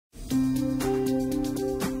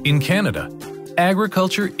In Canada,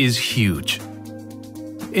 agriculture is huge.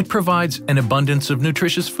 It provides an abundance of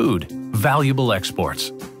nutritious food, valuable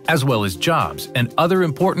exports, as well as jobs and other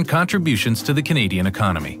important contributions to the Canadian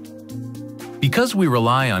economy. Because we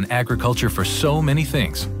rely on agriculture for so many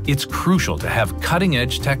things, it's crucial to have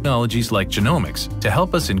cutting-edge technologies like genomics to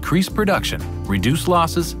help us increase production, reduce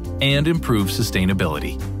losses, and improve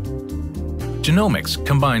sustainability. Genomics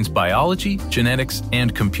combines biology, genetics,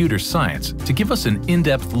 and computer science to give us an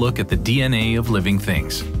in-depth look at the DNA of living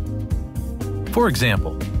things. For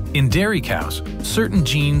example, in dairy cows, certain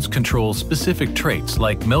genes control specific traits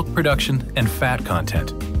like milk production and fat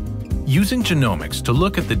content. Using genomics to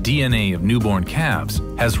look at the DNA of newborn calves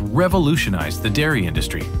has revolutionized the dairy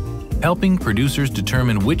industry, helping producers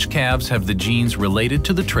determine which calves have the genes related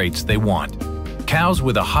to the traits they want. Cows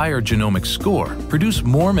with a higher genomic score produce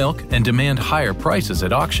more milk and demand higher prices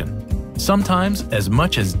at auction, sometimes as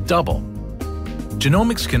much as double.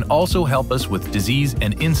 Genomics can also help us with disease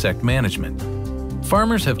and insect management.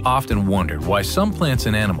 Farmers have often wondered why some plants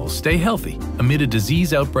and animals stay healthy amid a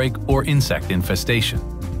disease outbreak or insect infestation.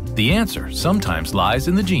 The answer sometimes lies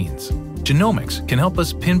in the genes. Genomics can help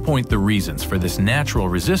us pinpoint the reasons for this natural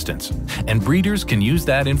resistance, and breeders can use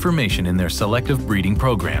that information in their selective breeding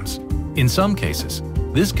programs. In some cases,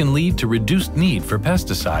 this can lead to reduced need for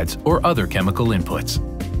pesticides or other chemical inputs.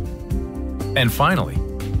 And finally,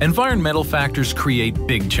 environmental factors create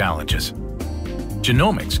big challenges.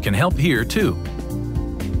 Genomics can help here too.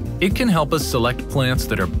 It can help us select plants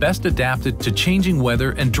that are best adapted to changing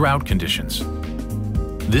weather and drought conditions.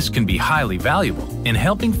 This can be highly valuable in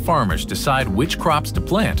helping farmers decide which crops to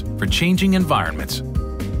plant for changing environments.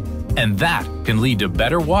 And that can lead to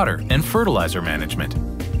better water and fertilizer management.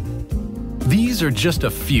 These are just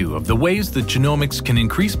a few of the ways that genomics can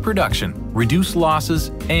increase production, reduce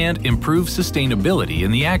losses, and improve sustainability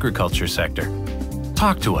in the agriculture sector.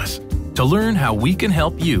 Talk to us to learn how we can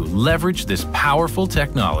help you leverage this powerful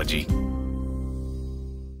technology.